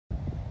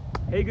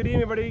Hey, good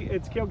evening, everybody.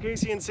 It's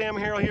Chalkyitsik and Sam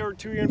Harrell here,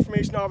 two-year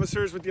information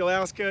officers with the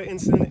Alaska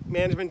Incident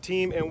Management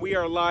Team, and we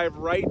are live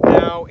right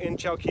now in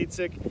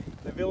Chalkyitsik.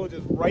 The village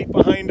is right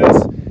behind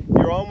us.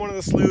 You're on one of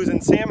the sloughs,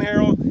 and Sam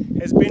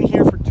Harrell has been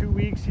here for 2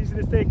 weeks. He's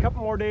going to stay a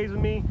couple more days with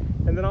me,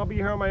 and then I'll be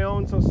here on my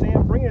own. So,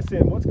 Sam, bring us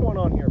in. What's going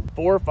on here?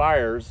 4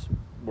 fires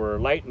were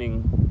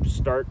lightning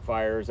start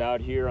fires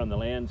out here on the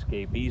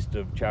landscape east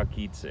of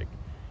Chalkyitsik.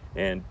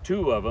 And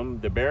 2 of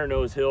them, the Bear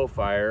Nose Hill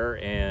fire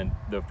and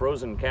the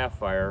Frozen Calf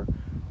fire,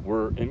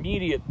 were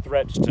immediate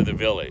threats to the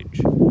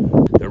village.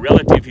 The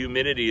relative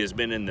humidity has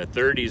been in the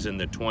 30s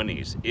and the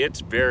 20s.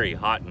 It's very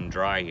hot and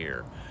dry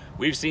here.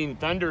 We've seen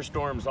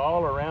thunderstorms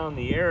all around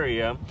the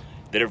area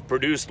that have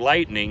produced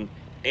lightning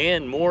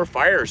and more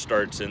fire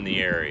starts in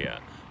the area.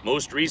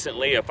 Most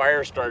recently, a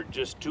fire start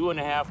just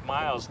 2.5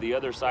 miles the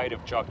other side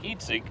of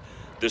Chalkyitsik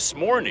this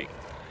morning.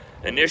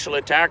 Initial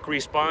attack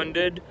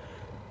responded.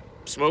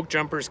 Smoke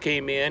jumpers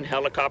came in,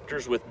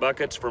 helicopters with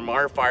buckets from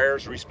our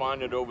fires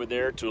responded over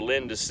there to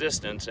lend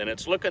assistance, and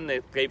it's looking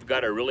that they've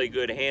got a really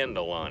good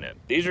handle on it.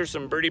 These are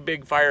some pretty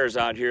big fires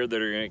out here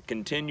that are going to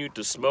continue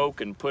to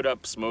smoke and put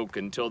up smoke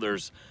until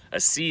there's a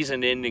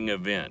season-ending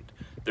event.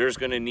 There's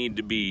going to need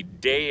to be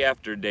day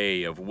after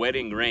day of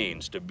wetting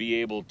rains to be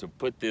able to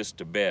put this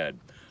to bed.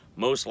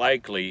 Most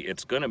likely,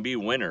 it's going to be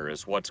winter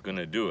is what's going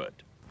to do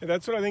it. And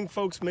that's what I think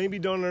folks maybe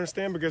don't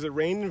understand, because it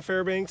rained in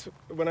Fairbanks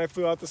when I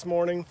flew out this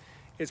morning.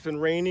 It's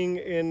been raining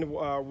in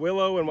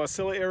Willow and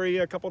Wasilla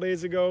area a couple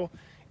days ago.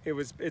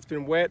 It's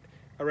been wet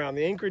around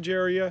the Anchorage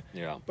area.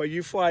 Yeah. But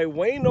you fly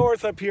way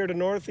north up here to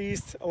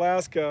northeast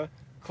Alaska,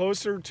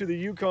 closer to the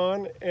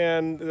Yukon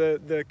and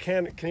the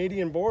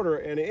Canadian border,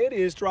 and it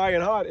is dry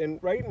and hot. And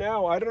right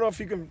now, I don't know if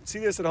you can see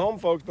this at home,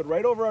 folks, but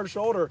right over our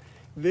shoulder,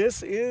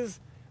 this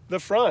is the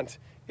front.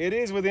 It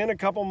is within a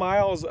couple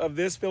miles of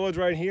this village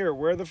right here,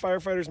 where the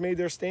firefighters made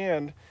their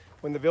stand.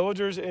 When the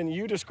villagers, and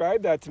you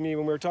described that to me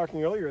when we were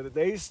talking earlier, that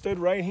they stood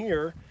right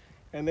here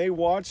and they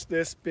watched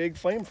this big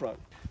flame front.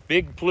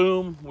 Big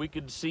plume, we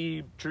could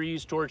see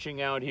trees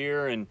torching out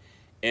here,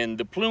 and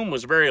the plume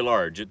was very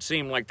large. It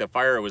seemed like the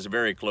fire was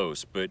very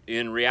close, but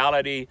in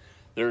reality,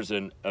 there's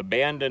an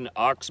abandoned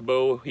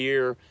oxbow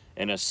here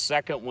and a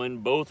second one,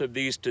 both of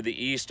these to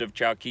the east of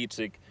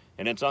Chalkyitsik,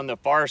 and it's on the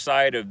far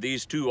side of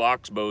these 2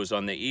 oxbows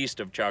on the east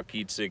of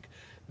Chalkyitsik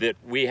that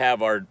we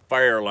have our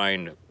fire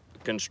line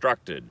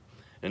constructed.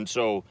 And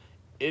so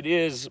it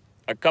is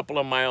a couple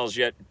of miles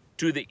yet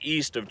to the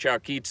east of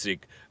Chalkyitsik,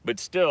 but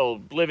still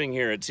living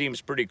here, it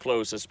seems pretty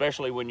close,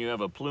 especially when you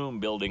have a plume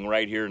building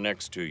right here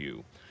next to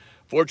you.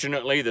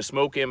 Fortunately, the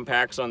smoke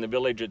impacts on the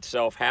village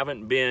itself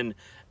haven't been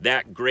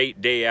that great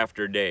day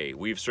after day.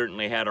 We've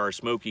certainly had our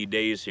smoky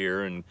days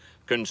here, and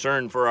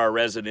concern for our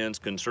residents,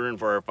 concern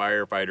for our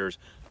firefighters,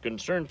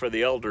 concern for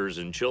the elders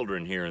and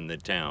children here in the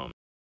town.